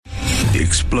The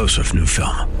explosive new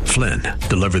film, Flynn,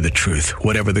 deliver the truth,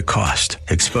 whatever the cost,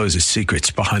 exposes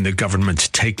secrets behind the government's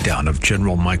takedown of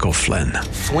General Michael Flynn.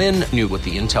 Flynn knew what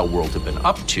the intel world had been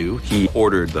up to. He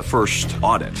ordered the first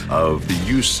audit of the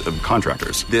use of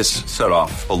contractors. This set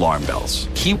off alarm bells.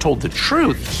 He told the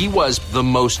truth. He was the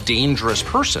most dangerous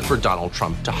person for Donald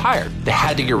Trump to hire. They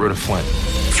had to get rid of Flynn.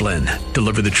 Flynn,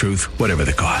 deliver the truth, whatever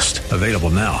the cost. Available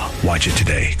now. Watch it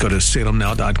today. Go to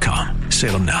salemnow.com.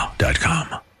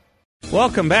 salemnow.com.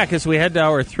 Welcome back as we head to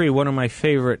hour 3. One of my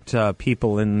favorite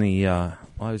people in the, I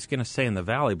was going to say in the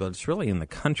valley, but it's really in the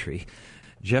country.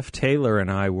 Jeff Taylor and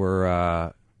I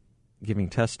were giving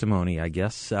testimony, I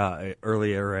guess,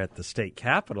 earlier at the state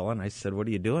capitol, and I said, what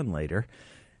are you doing later?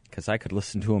 Because I could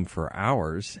listen to him for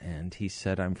hours, and he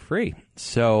said, I'm free.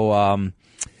 So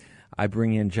I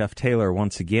bring in Jeff Taylor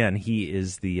once again. He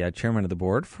is the chairman of the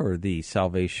board for the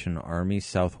Salvation Army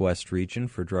Southwest Region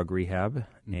for Drug Rehab,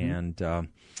 and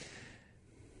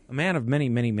a man of many,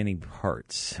 many, many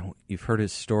parts. You've heard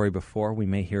his story before. We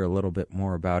may hear a little bit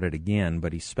more about it again,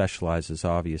 but he specializes,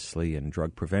 obviously, in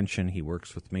drug prevention. He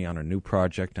works with me on a new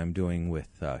project I'm doing with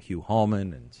Hugh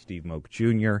Hallman and Steve Moak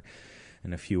Jr.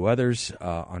 and a few others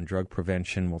on drug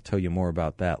prevention. We'll tell you more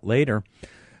about that later.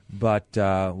 But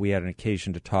we had an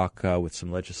occasion to talk with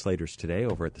some legislators today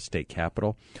over at the state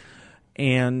capitol.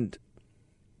 And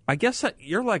I guess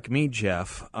you're like me,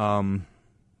 Jeff.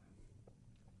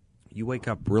 You wake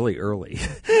up really early.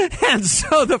 And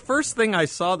so the first thing I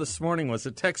saw this morning was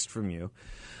a text from you.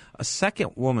 A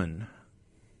second woman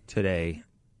today,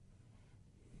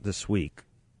 this week,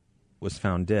 was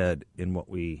found dead in what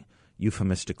we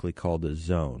euphemistically call the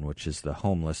zone, which is the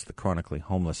chronically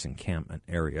homeless encampment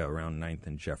area around 9th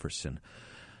and Jefferson.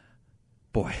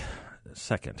 Boy,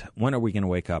 second, when are we going to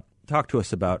wake up? Talk to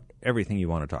us about everything you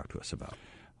want to talk to us about.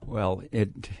 Well,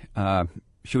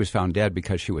 she was found dead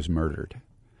because she was murdered.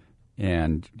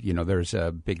 And, there's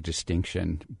a big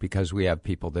distinction because we have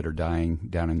people that are dying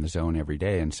down in the zone every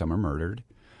day, and some are murdered,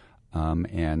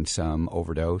 and some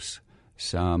overdose,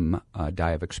 some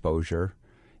die of exposure.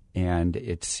 And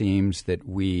it seems that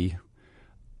we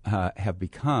have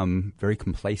become very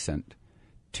complacent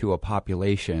to a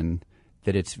population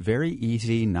that it's very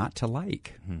easy not to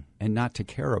like and not to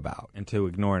care about. And to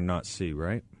ignore and not see,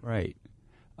 right? Right.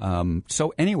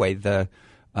 So anyway,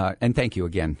 and thank you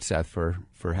again, Seth, for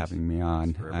having me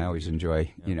on. I always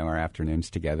enjoy, our afternoons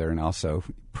together, and also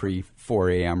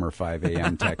pre-4 a.m. or 5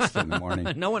 a.m. text in the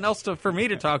morning. No one else for me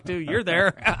to talk to. You're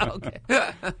there. Okay.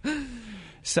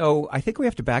 So I think we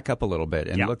have to back up a little bit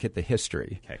and look at the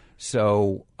history. Okay.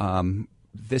 So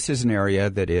this is an area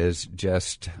that is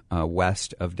just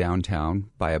west of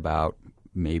downtown by about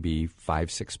maybe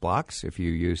 5-6 blocks if you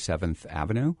use 7th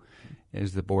Avenue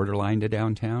as the borderline to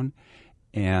downtown.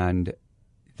 And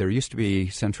there used to be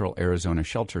Central Arizona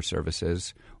Shelter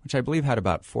Services, which I believe had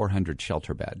about 400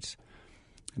 shelter beds.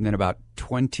 And then about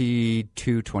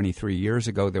 22, 23 years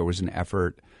ago, there was an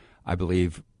effort, I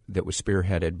believe, that was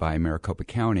spearheaded by Maricopa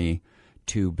County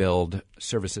to build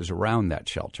services around that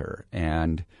shelter.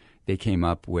 And they came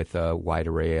up with a wide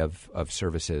array of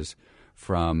services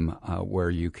from where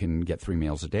you can get 3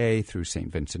 meals a day through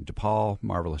St. Vincent de Paul,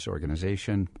 marvelous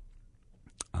organization.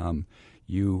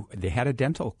 They had a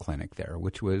dental clinic there,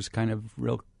 which was kind of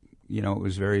real, it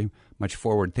was very much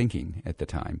forward thinking at the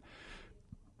time.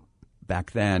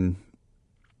 Back then,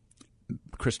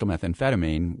 crystal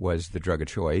methamphetamine was the drug of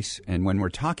choice. And when we're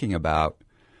talking about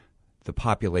the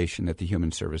population that the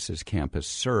Human Services Campus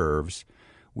serves,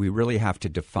 we really have to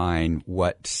define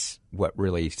what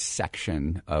really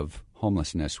section of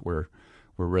homelessness we're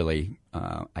really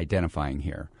identifying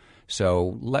here.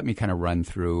 So let me kind of run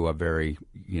through a very,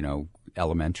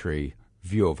 elementary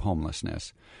view of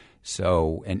homelessness.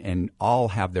 So, and all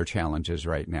have their challenges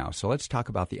right now. So let's talk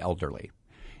about the elderly.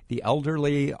 The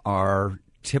elderly are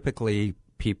typically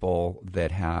people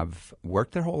that have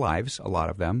worked their whole lives, a lot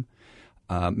of them.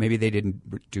 Maybe they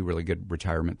didn't do really good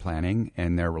retirement planning,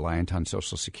 and they're reliant on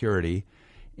Social Security.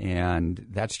 And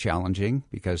that's challenging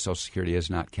because Social Security has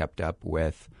not kept up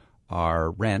with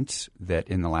our rents that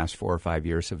in the last 4 or 5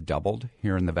 years have doubled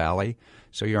here in the Valley.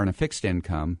 So you're on a fixed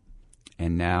income,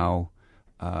 and now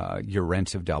your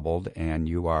rents have doubled, and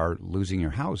you are losing your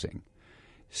housing.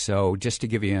 So just to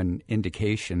give you an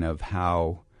indication of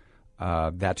how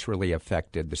that's really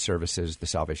affected the services the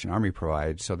Salvation Army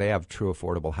provides. So they have true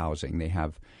affordable housing. They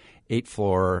have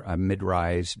 8-floor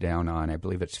mid-rise down on, I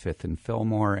believe it's 5th and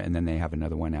Fillmore, and then they have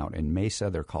another one out in Mesa.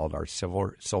 They're called our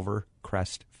Silver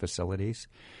Crest facilities.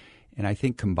 And I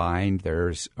think combined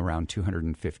there's around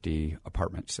 250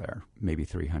 apartments there, maybe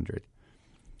 300.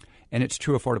 And it's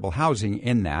true affordable housing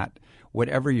in that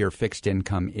whatever your fixed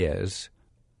income is,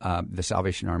 the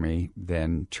Salvation Army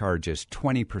then charges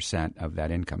 20% of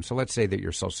that income. So let's say that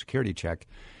your Social Security check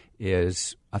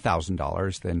is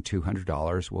 $1,000, then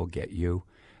 $200 will get you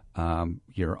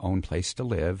your own place to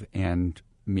live and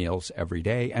meals every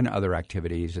day and other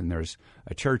activities. And there's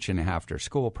a church and an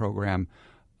after-school program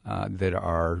that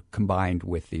are combined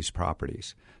with these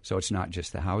properties. So it's not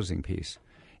just the housing piece.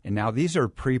 And now these are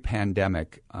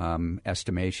pre-pandemic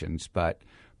estimations, but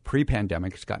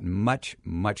pre-pandemic it's gotten much,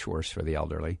 much worse for the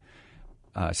elderly.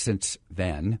 Since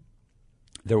then,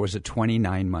 there was a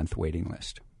 29-month waiting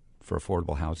list for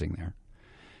affordable housing there.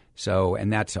 So,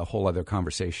 and that's a whole other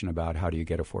conversation about how do you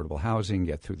get affordable housing,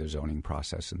 get through the zoning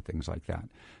process and things like that.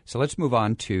 So let's move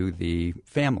on to the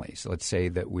families. Let's say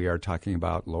that we are talking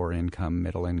about lower income,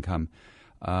 middle income,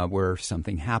 where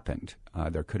something happened.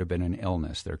 There could have been an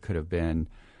illness. There could have been,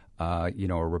 a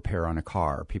repair on a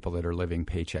car. People that are living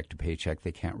paycheck to paycheck,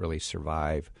 they can't really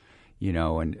survive,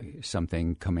 and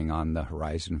something coming on the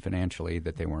horizon financially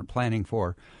that they weren't planning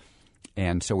for.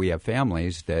 And so we have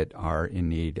families that are in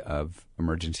need of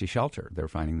emergency shelter. They're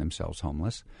finding themselves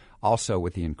homeless, also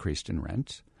with the increase in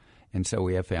rents. And so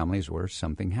we have families where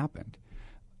something happened.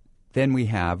 Then we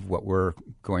have what we're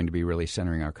going to be really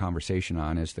centering our conversation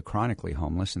on is the chronically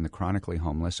homeless. And the chronically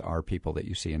homeless are people that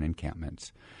you see in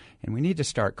encampments. And we need to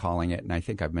start calling it, and I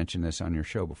think I've mentioned this on your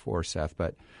show before, Seth,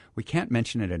 but we can't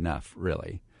mention it enough,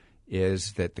 really,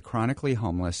 is that the chronically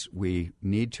homeless, we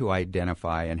need to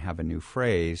identify and have a new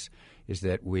phrase, is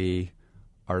that we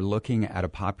are looking at a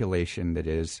population that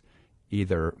is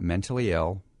either mentally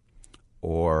ill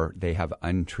or they have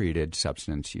untreated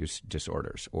substance use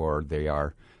disorders, or they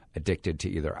are addicted to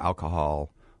either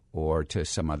alcohol or to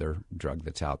some other drug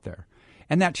that's out there.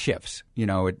 And that shifts.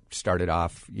 It started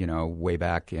off, way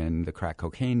back in the crack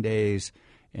cocaine days,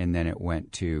 and then it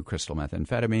went to crystal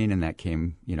methamphetamine, and that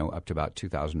came, up to about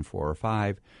 2004 or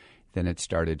 5. Then it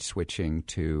started switching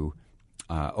to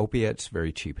opiates,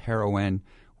 very cheap heroin,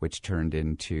 which turned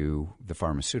into the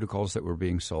pharmaceuticals that were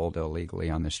being sold illegally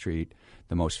on the street.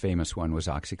 The most famous one was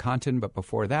OxyContin, but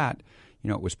before that,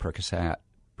 it was Percocet,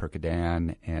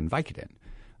 Percodan, and Vicodin.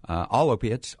 All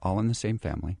opiates, all in the same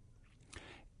family.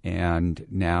 And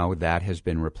now that has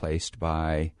been replaced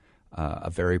by a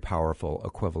very powerful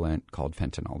equivalent called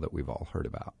fentanyl that we've all heard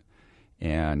about.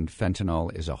 And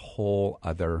fentanyl is a whole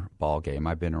other ballgame.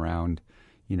 I've been around,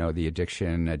 the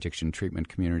addiction treatment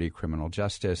community, criminal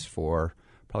justice for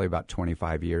probably about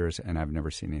 25 years, and I've never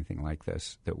seen anything like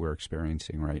this that we're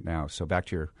experiencing right now. So back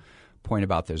to your point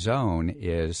about the zone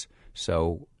is,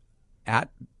 so at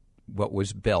what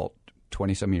was built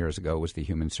 20-some years ago was the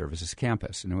Human Services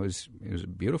Campus, and it was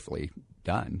beautifully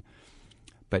done.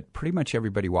 But pretty much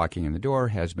everybody walking in the door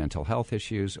has mental health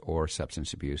issues or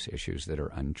substance abuse issues that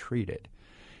are untreated.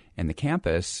 And the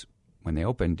campus, when they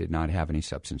opened, did not have any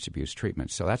substance abuse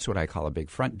treatment. So that's what I call a big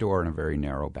front door and a very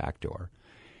narrow back door.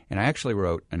 And I actually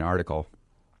wrote an article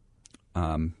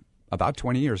about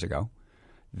 20 years ago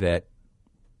that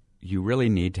you really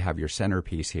need to have your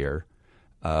centerpiece here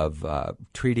of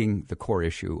treating the core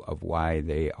issue of why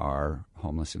they are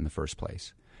homeless in the first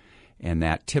place. And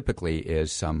that typically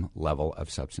is some level of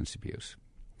substance abuse.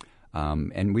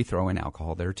 And we throw in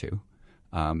alcohol there, too.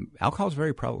 Alcohol is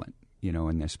very prevalent,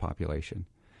 in this population.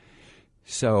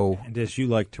 So, and as you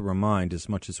like to remind, as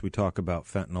much as we talk about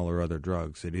fentanyl or other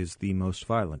drugs, it is the most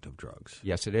violent of drugs.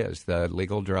 Yes, it is. The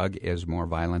legal drug is more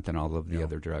violent than all of the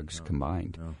other drugs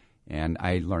combined. No. And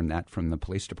I learned that from the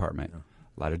police department. No.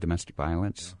 A lot of domestic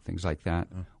violence, things like that.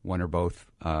 One or both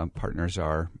partners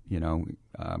are,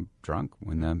 drunk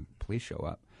when the police show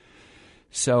up.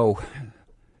 So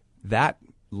that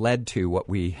led to what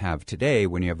we have today.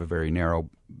 When you have a very narrow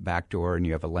back door and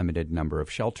you have a limited number of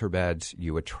shelter beds,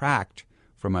 you attract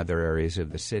from other areas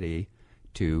of the city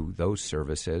to those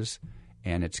services,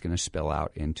 and it's going to spill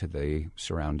out into the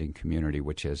surrounding community,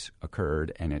 which has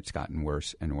occurred, and it's gotten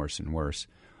worse and worse and worse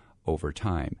over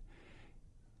time.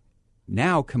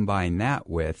 Now combine that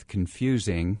with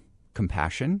confusing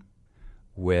compassion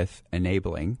with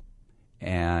enabling,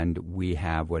 and we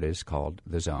have what is called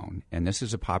the zone. And this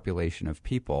is a population of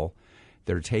people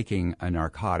that are taking a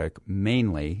narcotic,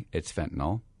 mainly it's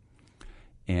fentanyl,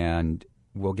 and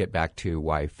we'll get back to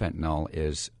why fentanyl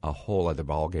is a whole other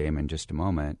ballgame in just a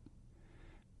moment.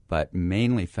 But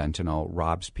mainly fentanyl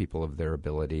robs people of their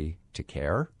ability to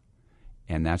care,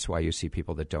 and that's why you see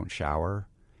people that don't shower,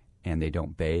 and they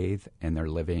don't bathe, and they're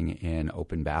living in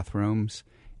open bathrooms,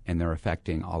 and they're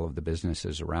affecting all of the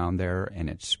businesses around there, and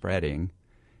it's spreading.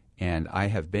 And I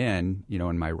have been,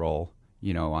 in my role,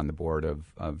 on the board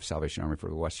of Salvation Army for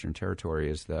the Western Territory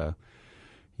is the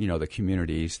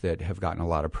communities that have gotten a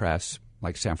lot of press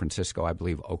like San Francisco. I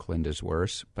believe Oakland is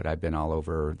worse, but I've been all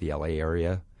over the LA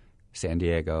area, San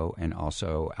Diego, and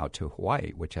also out to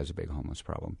Hawaii, which has a big homeless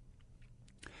problem.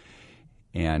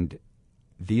 And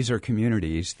these are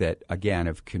communities that, again,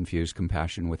 have confused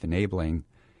compassion with enabling.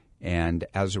 And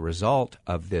as a result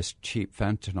of this cheap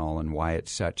fentanyl and why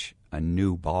it's such a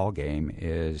new ball game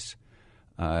is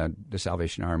the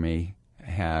Salvation Army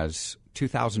has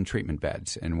 2,000 treatment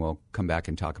beds, and we'll come back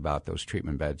and talk about those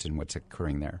treatment beds and what's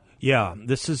occurring there. Yeah,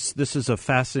 this is a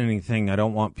fascinating thing. I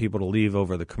don't want people to leave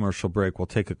over the commercial break. We'll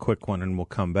take a quick one and we'll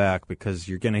come back because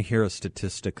you're going to hear a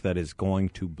statistic that is going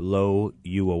to blow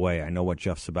you away. I know what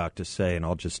Jeff's about to say, and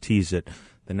I'll just tease it.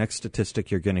 The next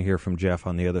statistic you're going to hear from Jeff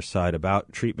on the other side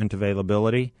about treatment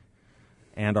availability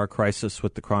and our crisis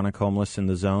with the chronic homeless in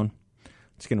the zone,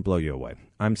 it's going to blow you away.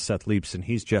 I'm Seth Leibson.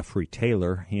 He's Jeffrey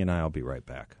Taylor. He and I will be right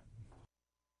back.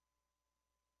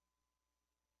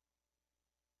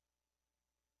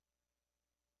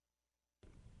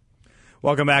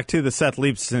 Welcome back to the Seth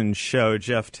Leibson Show.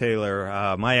 Jeff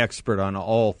Taylor, my expert on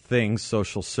all things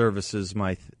social services,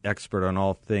 my expert on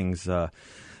all things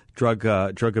drug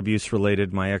abuse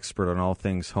related, my expert on all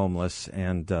things homeless,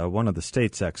 and one of the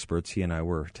state's experts. He and I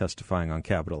were testifying on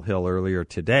Capitol Hill earlier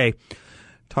today,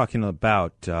 talking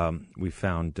about we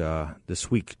found this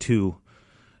week 2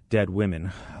 dead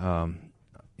women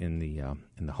in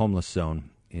the homeless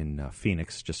zone in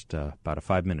Phoenix, just about a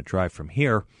 5-minute drive from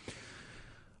here.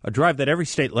 A drive that every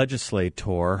state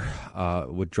legislator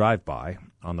would drive by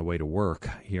on the way to work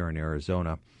here in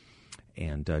Arizona.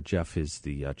 And Jeff is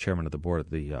the chairman of the board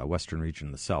of the Western Region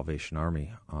of the Salvation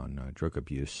Army on drug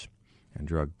abuse and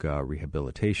drug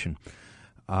rehabilitation.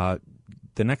 The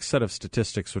next set of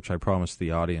statistics, which I promised the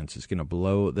audience, is going to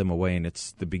blow them away, and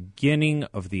it's the beginning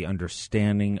of the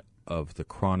understanding of the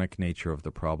chronic nature of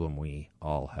the problem we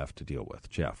all have to deal with.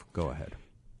 Jeff, go ahead.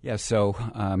 Yeah, so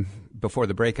before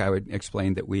the break, I would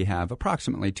explain that we have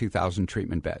approximately 2,000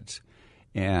 treatment beds.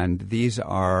 And these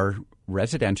are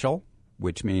residential,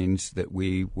 which means that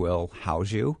we will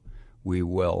house you, we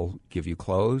will give you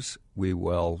clothes, we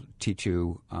will teach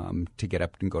you to get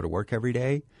up and go to work every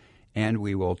day, and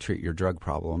we will treat your drug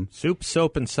problem. Soup,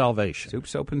 soap, and salvation. Soup,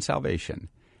 soap, and salvation.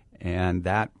 And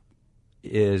that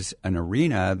is an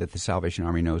arena that the Salvation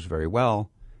Army knows very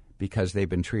well, because they've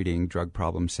been treating drug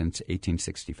problems since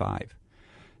 1865.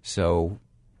 So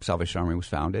Salvation Army was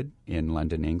founded in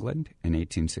London, England in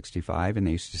 1865, and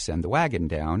they used to send the wagon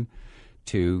down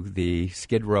to the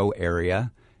Skid Row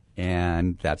area,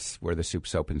 and that's where the soup,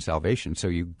 soap, and salvation. So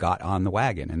you got on the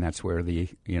wagon, and that's where the,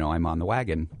 I'm on the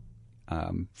wagon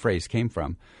phrase came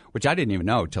from, which I didn't even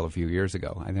know till a few years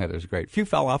ago. I thought it was great. Few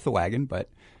fell off the wagon, but,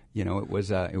 it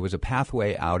was a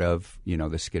pathway out of,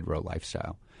 the Skid Row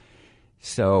lifestyle.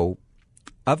 So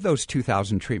of those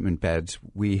 2,000 treatment beds,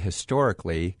 we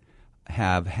historically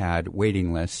have had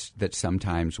waiting lists that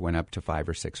sometimes went up to 5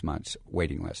 or 6 months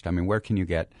waiting list. I mean, where can you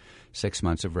get 6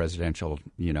 months of residential,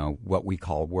 what we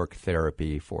call work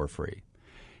therapy for free?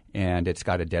 And it's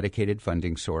got a dedicated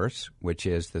funding source, which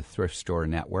is the thrift store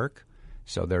network.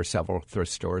 So there are several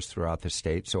thrift stores throughout the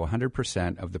state. So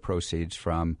 100% of the proceeds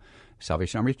from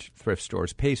Salvation Army thrift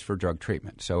stores pays for drug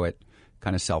treatment. So it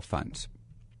kind of self-funds.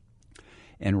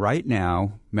 And right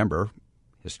now, remember,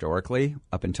 historically,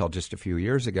 up until just a few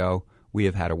years ago, we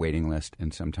have had a waiting list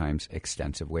and sometimes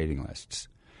extensive waiting lists.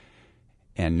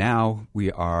 And now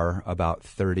we are about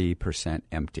 30%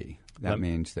 empty. That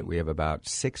means that we have about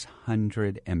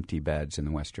 600 empty beds in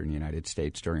the western United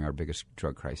States during our biggest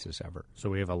drug crisis ever. So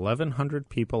we have 1,100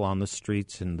 people on the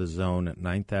streets in the zone at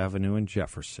 9th Avenue and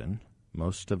Jefferson,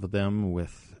 most of them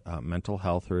with mental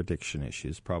health or addiction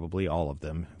issues, probably all of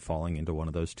them falling into one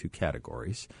of those two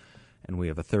categories. And we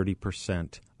have a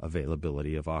 30%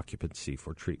 availability of occupancy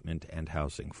for treatment and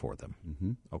housing for them.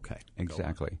 Mm-hmm. Okay.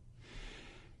 Exactly.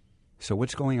 So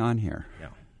what's going on here? Yeah.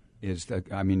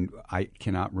 I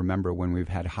cannot remember when we've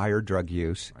had higher drug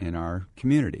use in our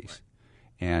communities.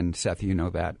 Right. And Seth, you know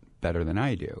that better than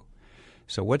I do.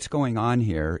 So what's going on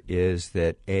here is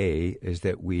that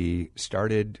we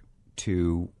started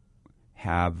to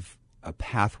have a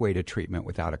pathway to treatment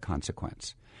without a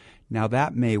consequence. Now,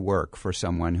 that may work for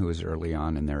someone who is early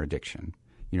on in their addiction.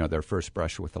 Their first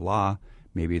brush with the law,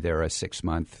 maybe they're a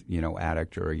 6-month,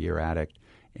 addict or a year addict,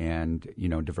 and,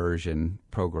 diversion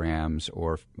programs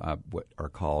or what are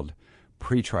called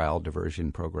pretrial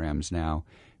diversion programs now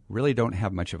really don't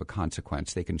have much of a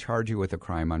consequence. They can charge you with a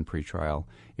crime on pretrial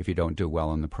if you don't do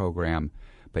well in the program.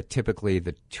 But typically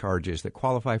the charges that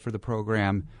qualify for the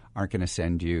program aren't going to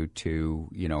send you to,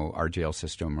 our jail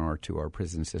system or to our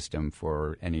prison system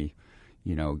for any,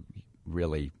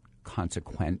 really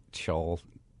consequential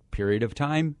period of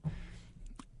time.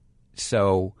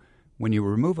 So when you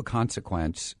remove a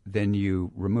consequence, then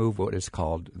you remove what is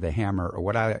called the hammer, or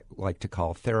what I like to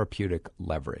call therapeutic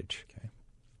leverage. Okay.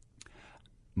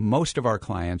 Most of our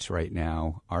clients right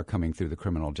now are coming through the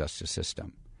criminal justice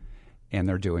system, and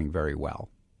they're doing very well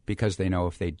because they know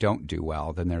if they don't do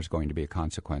well, then there's going to be a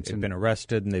consequence. They've been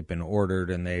arrested, and they've been ordered,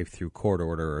 and they, through court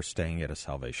order, are staying at a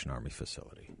Salvation Army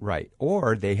facility. Right.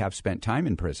 Or they have spent time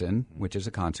in prison, which is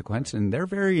a consequence, and they're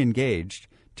very engaged,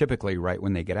 typically right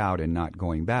when they get out and not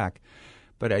going back.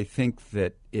 But I think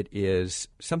that it is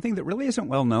something that really isn't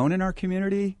well known in our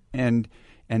community, and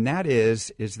that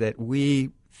is that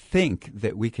we think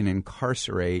that we can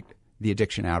incarcerate the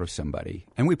addiction out of somebody.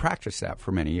 And we practiced that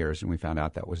for many years, and we found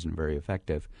out that wasn't very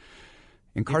effective.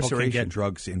 Incarceration. People can get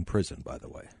drugs in prison, by the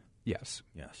way. Yes.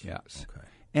 Yes. Okay.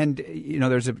 And,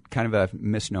 there's a kind of a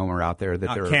misnomer out there that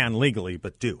Not can legally,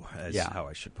 but do, is how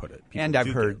I should put it. People and I've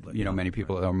heard, many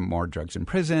people there are more drugs in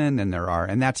prison than there are,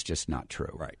 and that's just not true.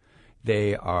 Right.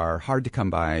 They are hard to come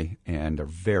by and are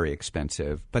very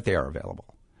expensive, but they are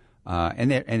available.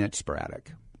 And it's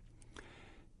sporadic.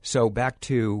 So back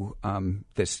to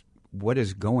this, what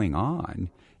is going on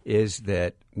is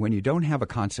that when you don't have a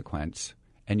consequence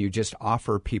and you just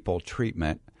offer people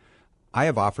treatment, I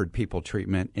have offered people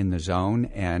treatment in the zone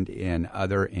and in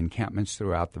other encampments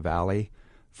throughout the valley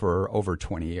for over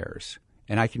 20 years.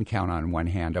 And I can count on one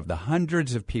hand of the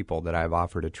hundreds of people that I've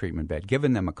offered a treatment bed,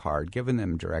 given them a card, given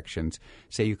them directions,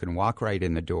 say you can walk right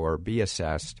in the door, be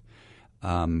assessed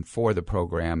for the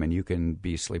program, and you can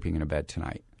be sleeping in a bed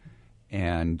tonight.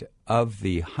 And of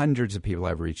the hundreds of people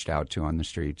I've reached out to on the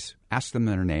streets, ask them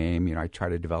their name. I try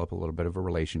to develop a little bit of a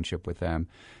relationship with them,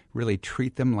 really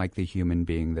treat them like the human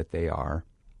being that they are.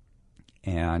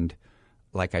 And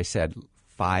like I said,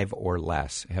 5 or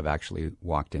less have actually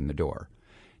walked in the door.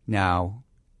 Now,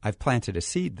 I've planted a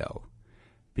seed, though,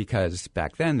 because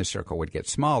back then the circle would get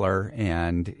smaller.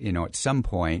 And, at some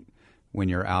point when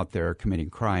you're out there committing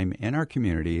crime in our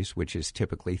communities, which is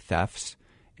typically thefts,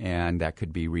 and that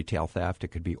could be retail theft. It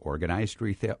could be organized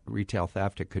retail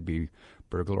theft. It could be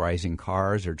burglarizing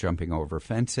cars or jumping over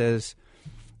fences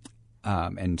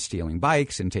and stealing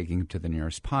bikes and taking them to the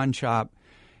nearest pawn shop,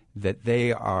 that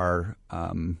they are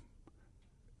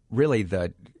really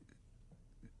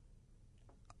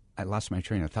I lost my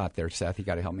train of thought there, Seth. You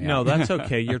got to help me out. No, that's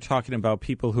okay. You're talking about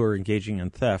people who are engaging in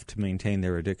theft to maintain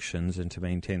their addictions and to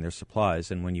maintain their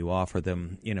supplies. And when you offer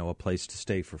them, a place to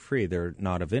stay for free, they're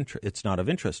not of interest. It's not of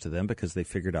interest to them because they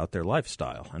figured out their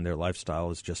lifestyle, and their lifestyle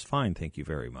is just fine. Thank you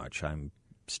very much. I'm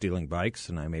stealing bikes,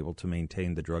 and I'm able to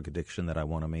maintain the drug addiction that I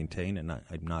want to maintain, and I'm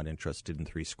not interested in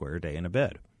 3 square a day in a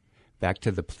bed. Back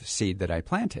to the seed that I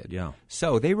planted. Yeah.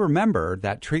 So they remember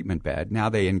that treatment bed. Now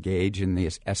they engage in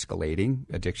this escalating.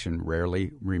 Addiction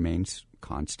rarely remains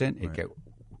constant. It gets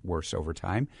worse over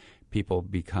time. People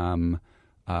become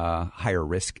higher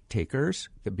risk takers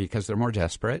because they're more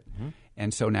desperate. Mm-hmm.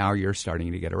 And so now you're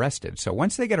starting to get arrested. So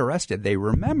once they get arrested, they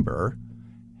remember,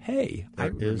 hey, I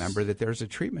remember that there's a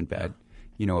treatment bed,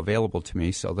 available to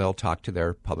me. So they'll talk to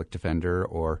their public defender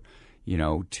or,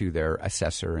 to their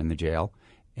assessor in the jail,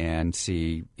 and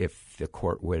see if the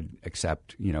court would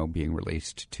accept, being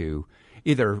released to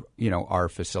either, our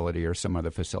facility or some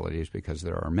other facilities, because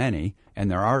there are many,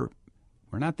 and we're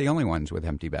not the only ones with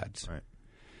empty beds. Right.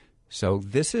 So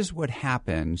this is what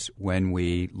happens when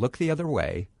we look the other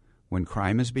way, when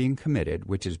crime is being committed,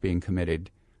 which is being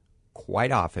committed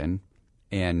quite often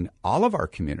in all of our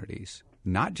communities,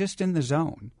 not just in the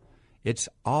zone. It's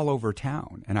all over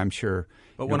town, and I'm sure.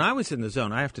 But when I was in the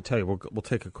zone, I have to tell you, we'll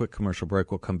take a quick commercial break.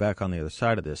 We'll come back on the other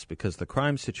side of this because the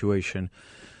crime situation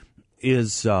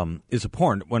is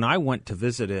abhorrent. When I went to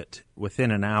visit it,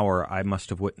 within an hour, I must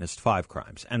have witnessed 5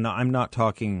 crimes, and I'm not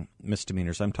talking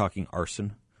misdemeanors. I'm talking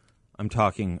arson. I'm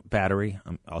talking battery,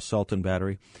 assault and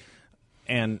battery,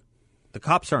 and the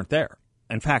cops aren't there.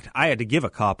 In fact, I had to give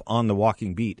a cop on the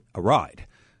walking beat a ride.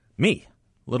 Me,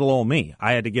 little old me,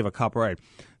 I had to give a cop a ride.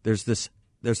 There's this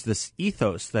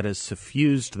ethos that has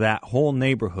suffused that whole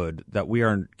neighborhood that we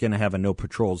are going to have a no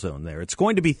patrol zone there. It's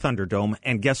going to be Thunderdome,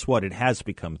 and guess what? It has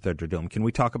become Thunderdome. Can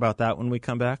we talk about that when we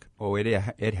come back? Oh,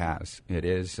 it has. It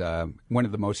is one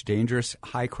of the most dangerous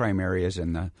high crime areas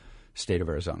in the state of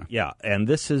Arizona. Yeah, and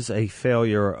this is a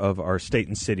failure of our state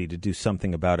and city to do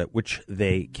something about it, which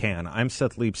they can. I'm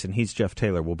Seth Leibson. He's Jeff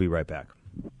Taylor. We'll be right back.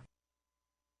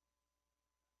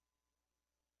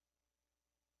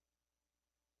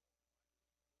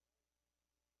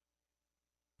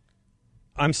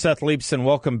 I'm Seth Leibson.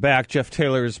 Welcome back. Jeff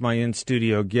Taylor is my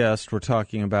in-studio guest. We're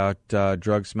talking about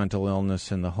drugs, mental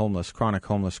illness, and the chronic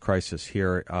homeless crisis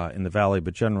here in the Valley,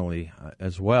 but generally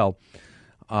as well.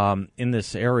 in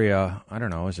this area, I don't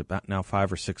know, is it about now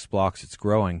 5 or 6 blocks? It's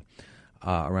growing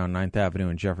around 9th Avenue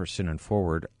and Jefferson and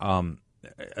forward.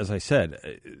 As I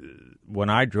said, when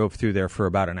I drove through there for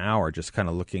about an hour, just kind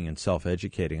of looking and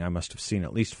self-educating, I must have seen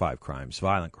at least 5 crimes,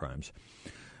 violent crimes.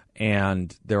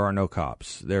 And there are no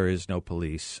cops. There is no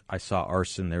police. I saw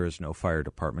arson. There is no fire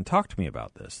department. Talk to me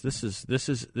about this. This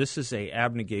is a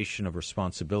abnegation of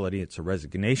responsibility. It's a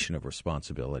resignation of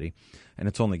responsibility, and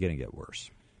it's only going to get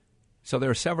worse. So there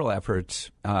are several efforts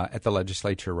at the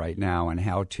legislature right now on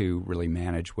how to really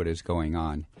manage what is going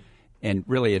on, and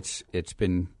really it's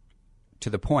been to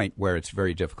the point where it's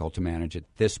very difficult to manage at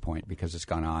this point because it's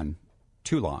gone on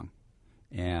too long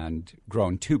and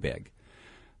grown too big.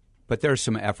 But there are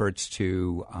some efforts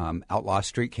to outlaw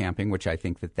street camping, which I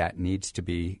think that needs to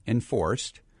be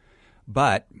enforced.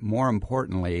 But more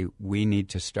importantly, we need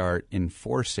to start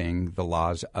enforcing the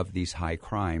laws of these high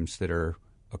crimes that are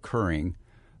occurring.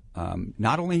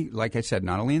 Not only, like I said,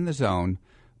 not only in the zone,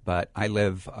 but I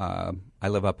live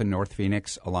up in North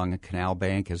Phoenix along the canal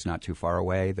bank is not too far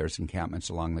away. There's encampments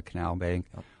along the canal bank.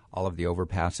 Yep. All of the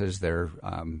overpasses, they're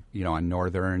on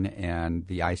Northern and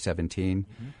the I-17.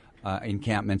 Mm-hmm.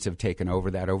 Encampments have taken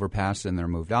over that overpass and they're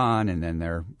moved on, and then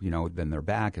they're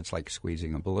back. It's like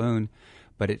squeezing a balloon.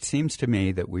 But it seems to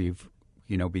me that we've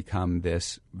become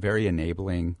this very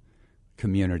enabling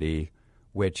community,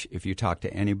 which if you talk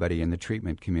to anybody in the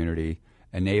treatment community,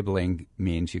 enabling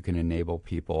means you can enable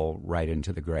people right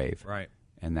into the grave. Right.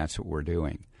 And that's what we're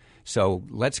doing. So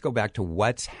let's go back to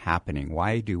what's happening.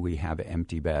 Why do we have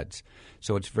empty beds?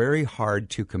 So it's very hard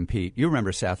to compete. You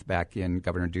remember, Seth, back in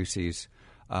Governor Ducey's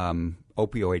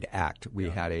opioid act, we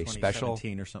had a special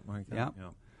 2017 or something like that.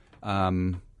 Yeah.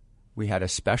 We had a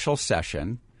special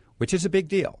session, which is a big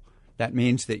deal. That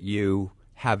means that you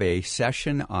have a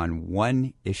session on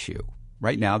one issue.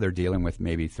 Right now, they're dealing with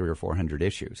maybe 300 or 400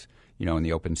 issues, in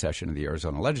the open session of the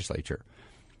Arizona legislature.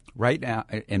 Right now,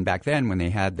 and back then when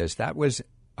they had this, that was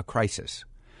a crisis.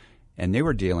 And they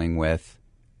were dealing with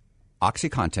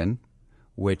OxyContin,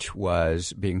 which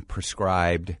was being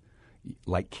prescribed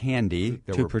like candy.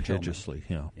 Too prodigiously,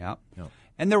 Yeah.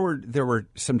 And there were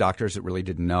some doctors that really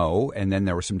didn't know, and then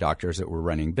there were some doctors that were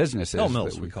running businesses. Pill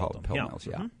mills, that we call them. Pill Yeah. mills,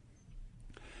 yeah. Mm-hmm.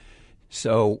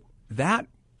 So that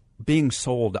being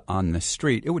sold on the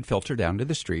street, it would filter down to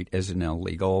the street as an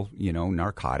illegal,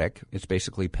 narcotic. It's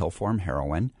basically pill form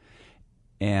heroin.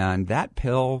 And that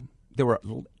pill, there were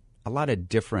a lot of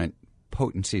different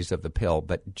potencies of the pill,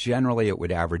 but generally it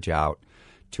would average out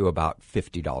to about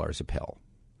 $50 a pill.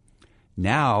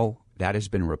 Now that has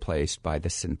been replaced by the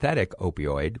synthetic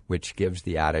opioid, which gives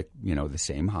the addict, the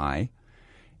same high,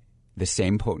 the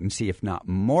same potency, if not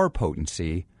more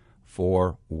potency,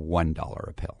 for $1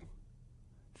 a pill.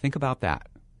 Think about that.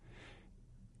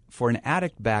 For an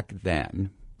addict back then,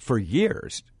 for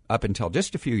years, up until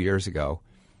just a few years ago,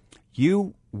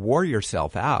 you wore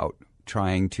yourself out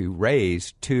trying to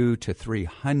raise $200 to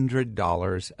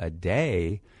 $300 a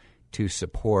day to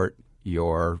support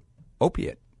your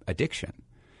opiate addiction.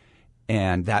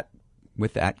 And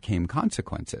with that came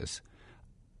consequences.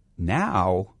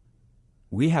 Now,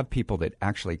 we have people that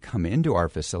actually come into our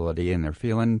facility and they're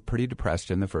feeling pretty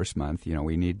depressed in the first month.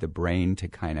 We need the brain to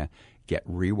kind of get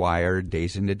rewired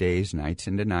days into days, nights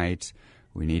into nights.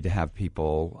 We need to have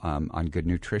people on good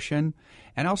nutrition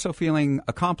and also feeling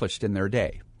accomplished in their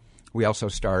day. We also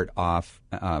start off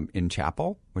in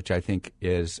chapel, which I think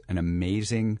is an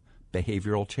amazing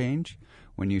behavioral change.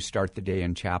 When you start the day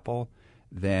in chapel,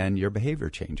 then your behavior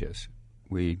changes.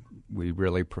 We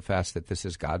really profess that this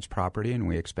is God's property and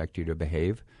we expect you to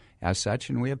behave as such.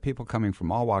 And we have people coming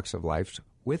from all walks of life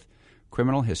with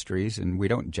criminal histories, and we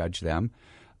don't judge them.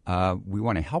 We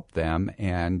want to help them.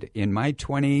 And in my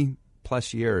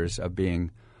 20-plus years of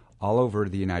being all over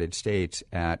the United States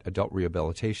at adult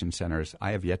rehabilitation centers,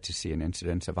 I have yet to see an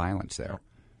incidence of violence there.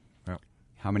 Yeah.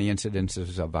 How many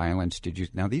incidences of violence did you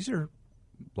 – now, these are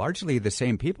largely the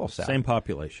same people, Seth, same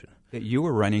population that you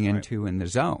were running into in the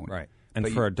zone. Right. And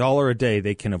for $1 a day,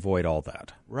 they can avoid all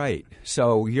that. Right.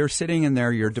 So you're sitting in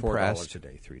there, you're depressed. $4 a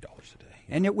day, $3 a day.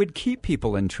 And it would keep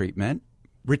people in treatment,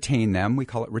 retain them. We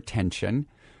call it retention.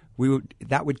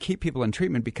 That would keep people in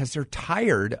treatment because they're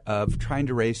tired of trying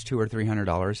to raise $200 or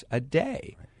 $300 a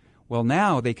day. Right. Well,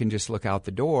 now they can just look out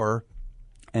the door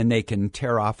and they can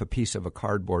tear off a piece of a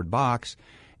cardboard box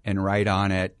and write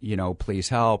on it, please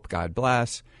help, God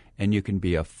bless, and you can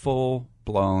be a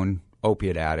full-blown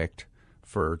opiate addict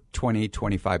for $20,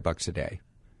 $25 a day.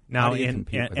 Now,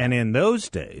 in those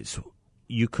days,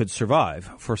 you could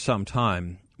survive for some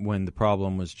time when the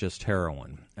problem was just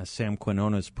heroin. As Sam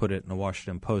Quinones put it in the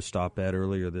Washington Post op-ed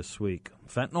earlier this week,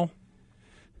 fentanyl,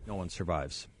 no one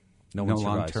survives. No No one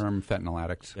survives. long-term fentanyl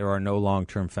addicts. There are no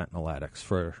long-term fentanyl addicts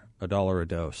for $1 a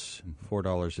dose,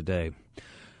 $4 a day.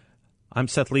 I'm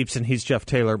Seth Leibson. He's Jeff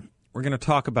Taylor. We're going to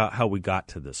talk about how we got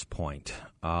to this point.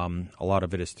 A lot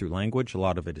of it is through language. A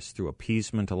lot of it is through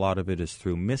appeasement. A lot of it is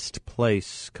through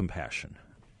misplaced compassion.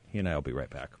 He and I will be right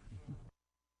back.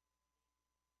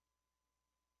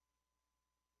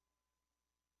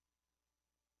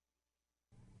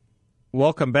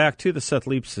 Welcome back to the Seth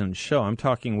Leibson Show. I'm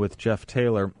talking with Jeff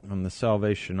Taylor from the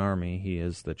Salvation Army. He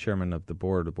is the chairman of the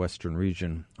board of Western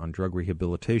Region on Drug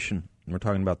Rehabilitation. And we're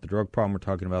talking about the drug problem. We're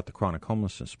talking about the chronic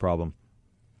homelessness problem.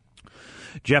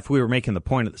 Jeff, we were making the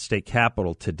point at the state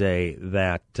capitol today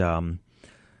that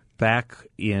back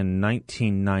in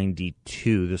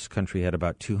 1992, this country had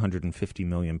about 250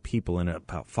 million people in it.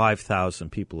 About 5,000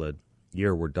 people a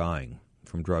year were dying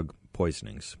from drug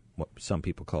poisonings, what some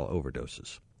people call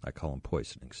overdoses. I call them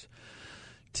poisonings.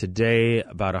 Today,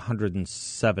 about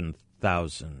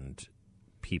 107,000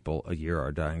 people a year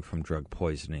are dying from drug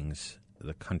poisonings.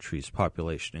 The country's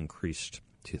population increased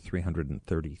to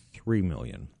 333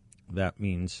 million. That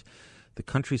means the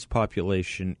country's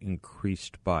population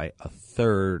increased by a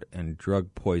third and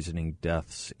drug poisoning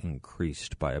deaths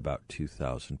increased by about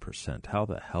 2,000%. How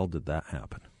the hell did that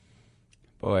happen?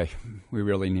 Boy, we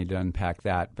really need to unpack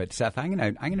that. But Seth, I'm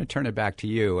gonna turn it back to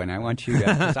you, and I want you to,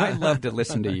 because I love to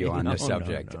listen to you on this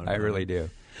subject. I really do.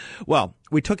 Well,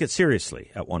 we took it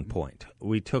seriously at one point.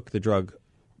 We took the drug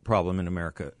problem in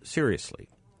America seriously,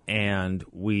 and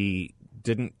we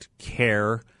didn't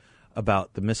care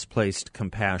about the misplaced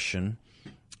compassion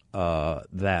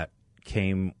that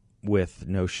came with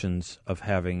notions of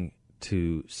having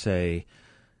to say,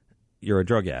 you're a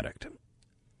drug addict.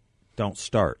 Don't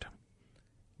start.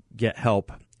 Get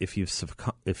help if you've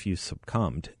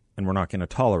succumbed, and we're not going to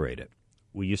tolerate it.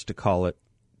 We used to call it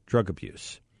drug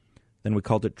abuse. Then we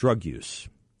called it drug use.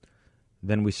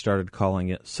 Then we started calling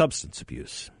it substance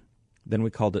abuse. Then we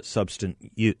called it substance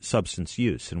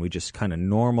use, and we just kind of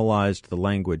normalized the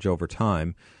language over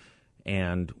time,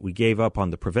 and we gave up on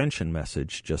the prevention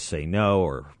message, just say no,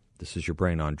 or this is your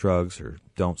brain on drugs, or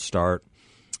don't start.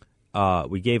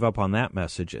 We gave up on that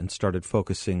message and started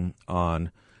focusing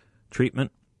on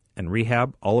treatment and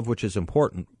rehab, all of which is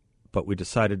important, but we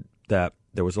decided that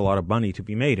there was a lot of money to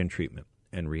be made in treatment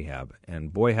and rehab.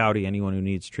 And boy, howdy, anyone who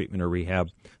needs treatment or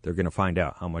rehab, they're going to find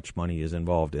out how much money is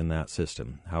involved in that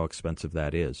system, how expensive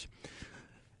that is.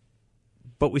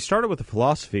 But we started with the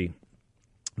philosophy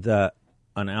that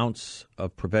an ounce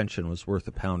of prevention was worth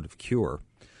a pound of cure,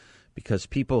 because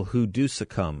people who do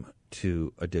succumb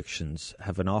to addictions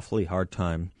have an awfully hard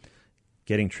time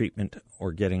getting treatment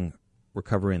or getting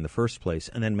recovery in the first place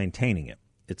and then maintaining it.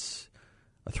 It's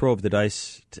a throw of the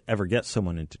dice to ever get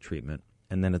someone into treatment,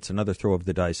 and then it's another throw of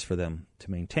the dice for them to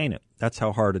maintain it. That's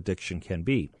how hard addiction can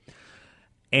be.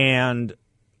 And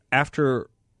after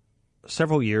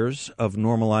several years of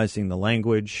normalizing the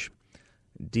language,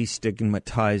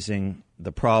 destigmatizing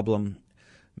the problem,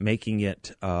 making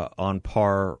it on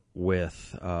par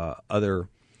with other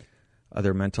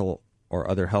mental or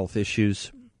other health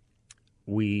issues,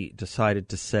 we decided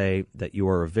to say that you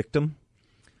are a victim,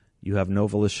 you have no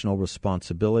volitional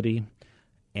responsibility,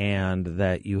 and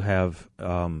that you have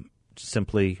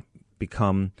simply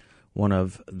become one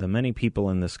of the many people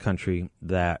in this country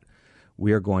that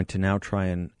we are going to now try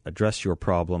and address your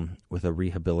problem with a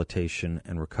rehabilitation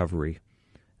and recovery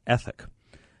ethic.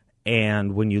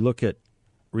 And when you look at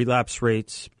relapse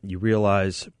rates, you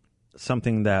realize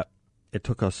something that it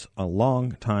took us a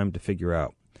long time to figure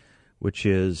out, which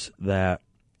is that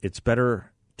it's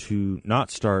better to not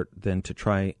start than to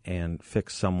try and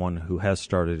fix someone who has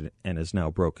started and is now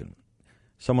broken.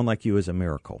 Someone like you is a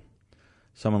miracle.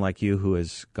 Someone like you who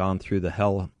has gone through the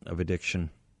hell of addiction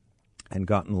and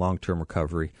gotten long-term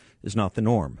recovery is not the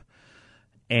norm.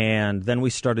 And then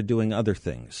we started doing other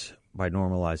things by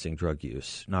normalizing drug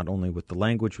use. Not only with the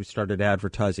language, we started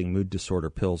advertising mood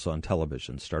disorder pills on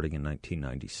television starting in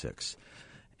 1996.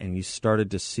 And you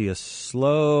started to see a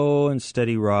slow and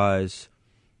steady rise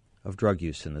of drug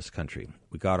use in this country.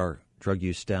 We got our drug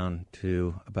use down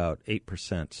to about 8%,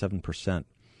 7%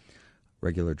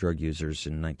 regular drug users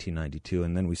in 1992,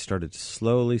 and then we started to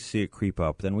slowly see it creep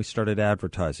up. Then we started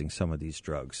advertising some of these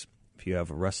drugs. If you have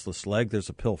a restless leg, there's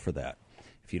a pill for that.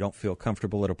 If you don't feel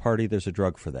comfortable at a party, there's a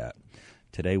drug for that.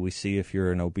 Today we see if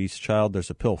you're an obese child, there's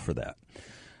a pill for that.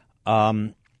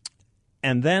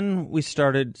 And then we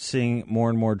started seeing more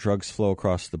and more drugs flow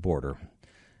across the border.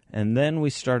 And then we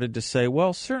started to say,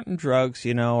 well, certain drugs,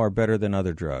 are better than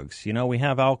other drugs. We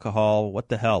have alcohol. What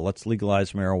the hell? Let's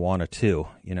legalize marijuana too,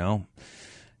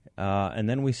 And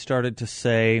then we started to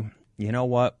say, you know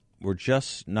what? we're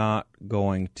just not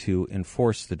going to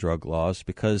enforce the drug laws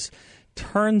because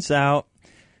turns out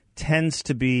tends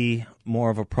to be more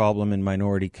of a problem in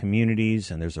minority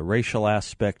communities, and there's a racial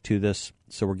aspect to this.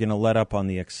 So we're going to let up on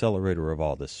the accelerator of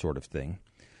all this sort of thing.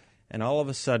 And all of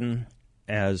a sudden,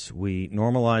 as we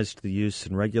normalized the use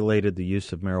and regulated the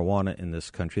use of marijuana in this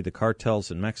country, the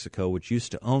cartels in Mexico, which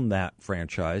used to own that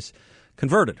franchise,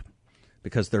 converted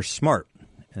because they're smart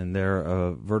and they're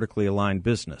a vertically aligned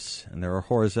business and they're a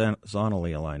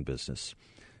horizontally aligned business.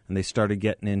 And they started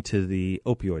getting into the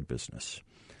opioid business.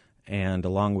 And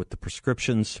along with the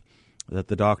prescriptions that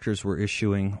the doctors were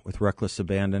issuing with reckless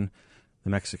abandon, the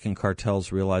Mexican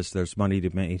cartels realized there's money to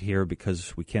be made here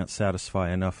because we can't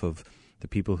satisfy enough of the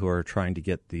people who are trying to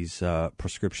get these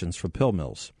prescriptions from pill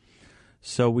mills.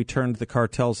 So we turned the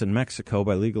cartels in Mexico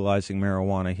by legalizing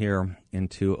marijuana here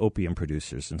into opium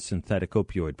producers and synthetic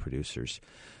opioid producers.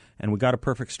 And we got a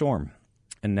perfect storm.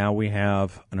 And now we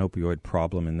have an opioid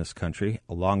problem in this country,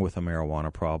 along with a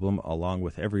marijuana problem, along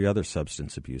with every other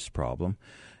substance abuse problem.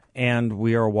 And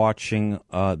we are watching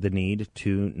the need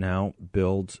to now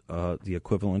build the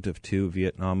equivalent of 2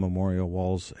 Vietnam Memorial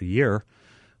Walls a year,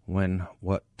 when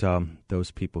what those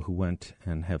people who went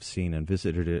and have seen and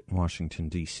visited it in Washington,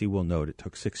 D.C. will note it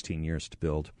took 16 years to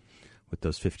build with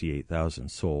those 58,000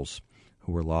 souls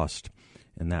who were lost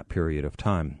in that period of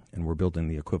time, and we're building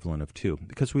the equivalent of 2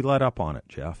 because we let up on it,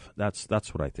 Jeff. That's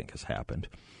what I think has happened.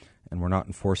 And we're not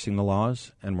enforcing the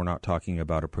laws, and we're not talking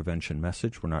about a prevention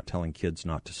message. We're not telling kids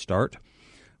not to start.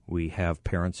 We have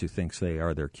parents who think they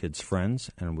are their kids' friends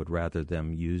and would rather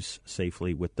them use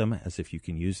safely with them as if you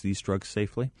can use these drugs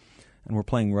safely. And we're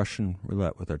playing Russian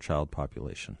roulette with our child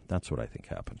population. That's what I think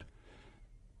happened.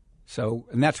 So,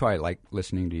 and that's why I like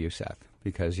listening to you, Seth,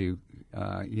 because you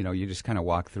just kind of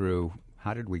walk through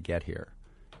how did we get here?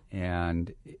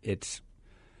 And it's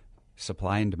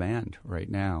supply and demand right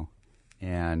now.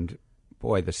 And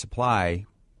boy, the supply,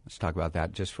 let's talk about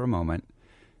that just for a moment.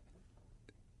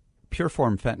 Pure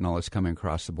form fentanyl is coming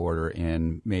across the border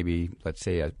in maybe, let's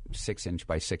say, a 6-inch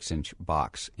by 6-inch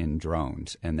box in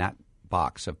drones. And that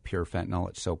box of pure fentanyl,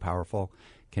 it's so powerful,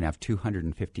 can have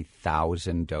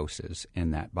 250,000 doses in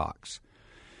that box.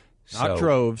 Not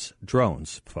droves,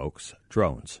 drones, folks.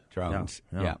 Drones. Drones,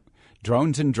 yeah.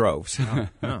 Drones and droves.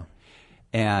 Yeah.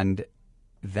 And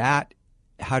that,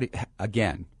 how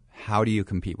do you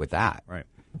compete with that? Right.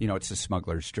 It's a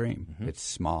smuggler's dream. Mm-hmm. It's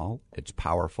small, it's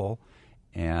powerful,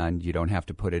 and you don't have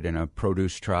to put it in a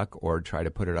produce truck or try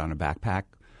to put it on a backpack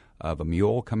of a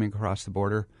mule coming across the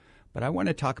border. But I want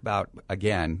to talk about,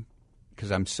 again,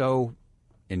 because I'm so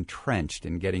entrenched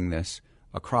in getting this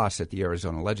across at the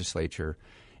Arizona legislature,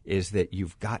 is that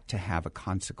you've got to have a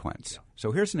consequence. Yeah.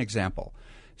 So here's an example.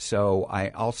 So I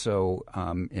also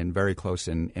am very close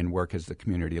in work as the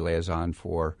community liaison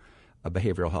for a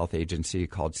behavioral health agency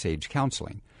called Sage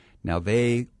Counseling. Now,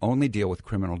 they only deal with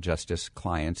criminal justice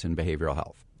clients in behavioral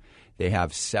health. They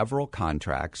have several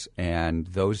contracts, and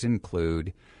those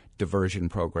include diversion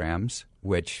programs,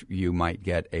 which you might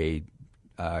get a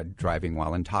driving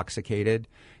while intoxicated.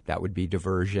 That would be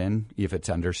diversion if it's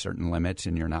under certain limits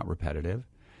and you're not repetitive.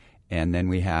 And then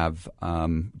we have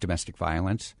domestic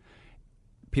violence,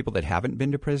 people that haven't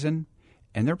been to prison,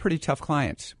 and they're pretty tough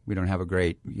clients. We don't have a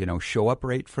great, show-up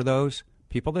rate for those.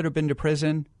 People that have been to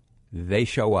prison, they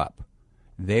show up.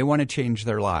 They want to change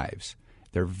their lives.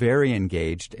 They're very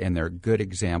engaged, and they're good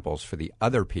examples for the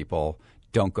other people.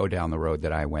 Don't go down the road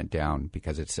that I went down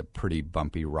because it's a pretty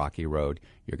bumpy, rocky road.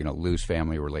 You're going to lose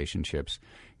family relationships.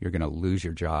 You're going to lose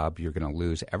your job. You're going to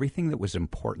lose everything that was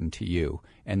important to you,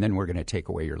 and then we're going to take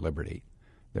away your liberty.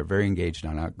 They're very engaged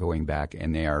on not going back,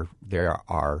 and they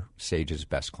are Sage's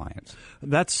best clients.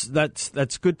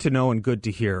 That's good to know and good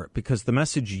to hear, because the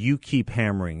message you keep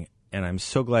hammering, and I'm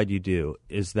so glad you do,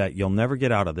 is that you'll never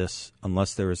get out of this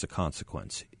unless there is a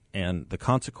consequence. And the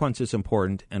consequence is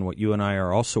important, and what you and I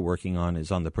are also working on is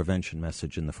on the prevention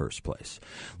message in the first place.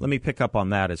 Let me pick up on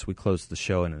that as we close the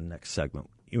show in the next segment.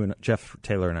 You and Jeff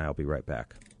Taylor and I will be right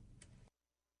back.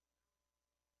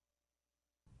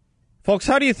 Folks,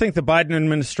 how do you think the Biden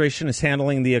administration is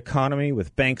handling the economy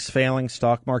with banks failing,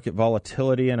 stock market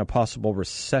volatility, and a possible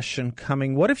recession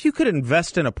coming? What if you could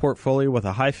invest in a portfolio with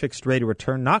a high fixed rate of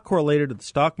return not correlated to the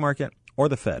stock market or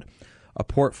the Fed? A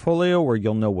portfolio where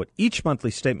you'll know what each monthly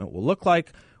statement will look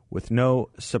like with no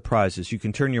surprises. You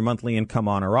can turn your monthly income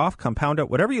on or off, compound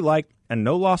it, whatever you like, and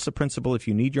no loss of principal if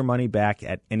you need your money back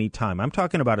at any time. I'm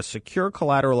talking about a secure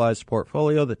collateralized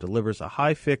portfolio that delivers a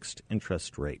high fixed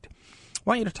interest rate. I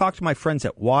want you to talk to my friends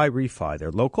at YRefi.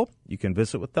 They're local. You can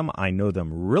visit with them. I know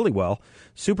them really well.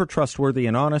 Super trustworthy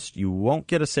and honest. You won't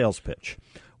get a sales pitch.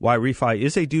 YRefi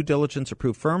is a due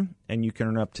diligence-approved firm, and you can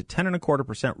earn up to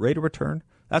 10.25% rate of return.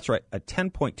 That's right, a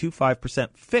 10.25%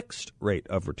 fixed rate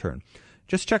of return.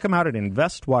 Just check them out at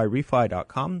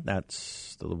investYRefi.com.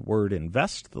 That's the word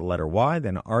invest, the letter Y,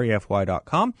 then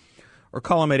REFY.com. Or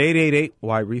call them at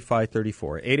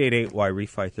 888-YRefi34,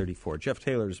 888-YRefi34. Jeff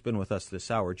Taylor has been with us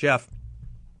this hour. Jeff,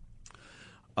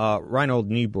 Reinhold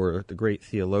Niebuhr, the great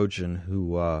theologian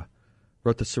who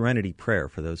wrote the Serenity Prayer,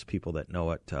 for those people that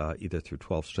know it, either through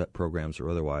 12-step programs or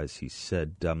otherwise, he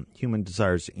said, human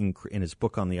desires, in his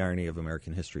book on the irony of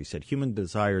American history, he said, human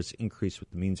desires increase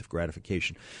with the means of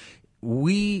gratification.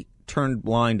 We turned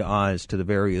blind eyes to the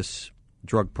various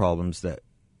drug problems that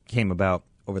came about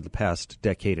over the past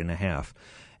decade and a half.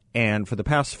 And for the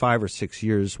past 5 or 6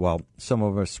 years, while some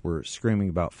of us were screaming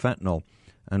about fentanyl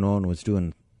and no one was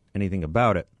doing anything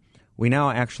about it, we now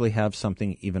actually have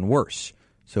something even worse.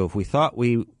 So if we thought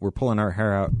we were pulling our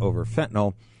hair out over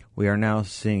fentanyl, we are now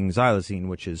seeing xylazine,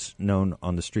 which is known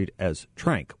on the street as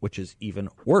Tranq, which is even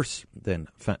worse than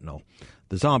fentanyl,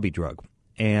 the zombie drug.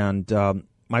 And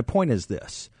my point is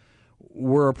this.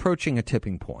 We're approaching a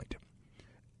tipping point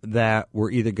that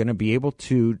we're either going to be able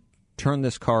to turn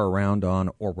this car around on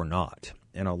or we're not.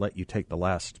 And I'll let you take the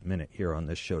last minute here on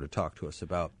this show to talk to us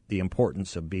about the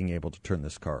importance of being able to turn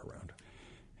this car around.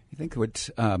 I think what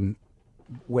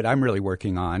I'm really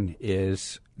working on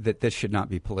is that this should not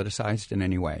be politicized in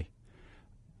any way.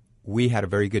 We had a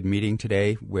very good meeting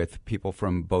today with people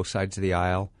from both sides of the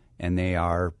aisle, and they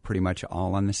are pretty much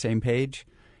all on the same page.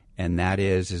 And that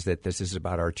is that this is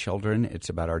about our children. It's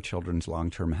about our children's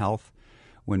long-term health.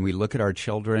 When we look at our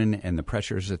children and the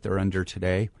pressures that they're under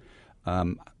today,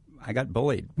 I got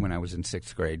bullied when I was in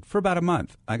 6th grade. For about a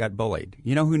month, I got bullied.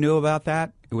 You know who knew about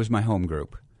that? It was my home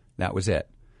group. That was it.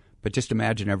 But just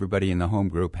imagine everybody in the home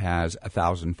group has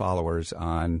 1,000 followers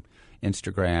on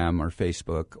Instagram or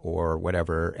Facebook or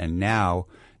whatever, and now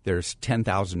there's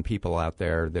 10,000 people out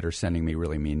there that are sending me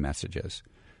really mean messages.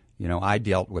 You know, I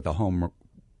dealt with a home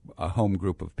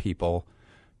group of people.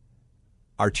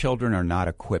 Our children are not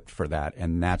equipped for that,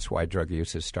 and that's why drug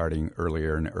use is starting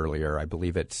earlier and earlier. I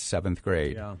believe it's 7th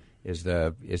grade is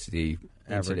the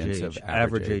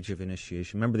average age of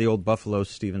initiation. Remember the old Buffalo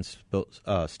Stephen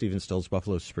Stills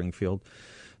Buffalo Springfield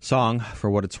song, For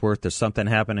What It's Worth? There's something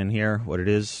happening here. What it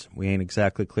is, we ain't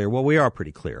exactly clear. Well, we are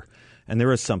pretty clear, and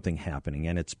there is something happening,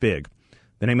 and it's big.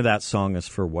 The name of that song is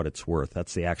For What It's Worth.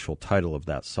 That's the actual title of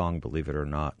that song, believe it or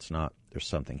not. It's not, there's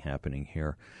something happening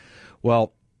here.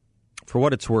 Well, for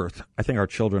what it's worth, I think our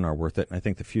children are worth it, and I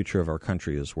think the future of our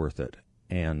country is worth it.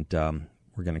 And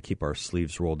we're going to keep our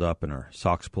sleeves rolled up and our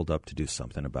socks pulled up to do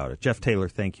something about it. Jeff Taylor,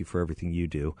 thank you for everything you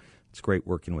do. It's great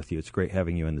working with you. It's great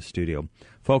having you in the studio.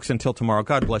 Folks, until tomorrow,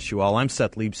 God bless you all. I'm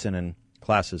Seth Leibson, and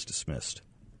class is dismissed.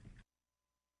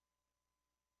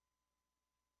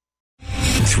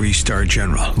 3-star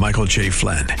General Michael J.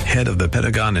 Flynn, head of the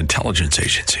Pentagon Intelligence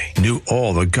Agency, knew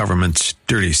all the government's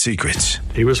dirty secrets.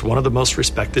 He was one of the most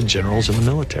respected generals in the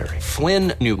military.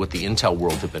 Flynn knew what the intel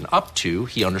world had been up to.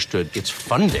 He understood its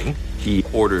funding. He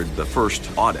ordered the first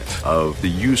audit of the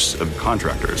use of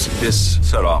contractors. This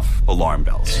set off alarm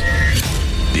bells.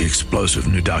 The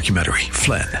explosive new documentary,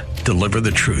 Flynn, Deliver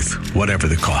the Truth, Whatever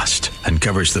the Cost,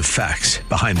 uncovers the facts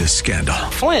behind this scandal.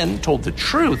 Flynn told the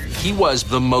truth. He was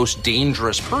the most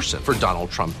dangerous person for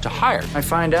Donald Trump to hire. I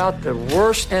find out the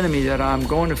worst enemy that I'm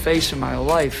going to face in my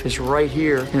life is right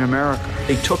here in America.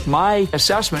 They took my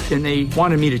assessment and they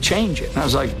wanted me to change it. And I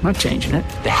was like, I'm not changing it.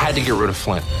 They had to get rid of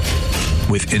Flynn.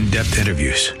 With in-depth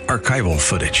interviews, archival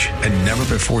footage, and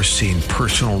never-before-seen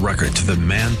personal records of the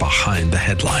man behind the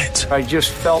headlines. I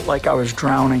just felt like I was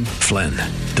drowning. Flynn,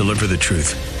 Deliver the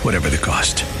Truth, Whatever the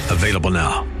Cost. Available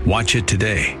now. Watch it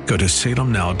today. Go to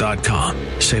salemnow.com.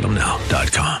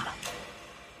 salemnow.com.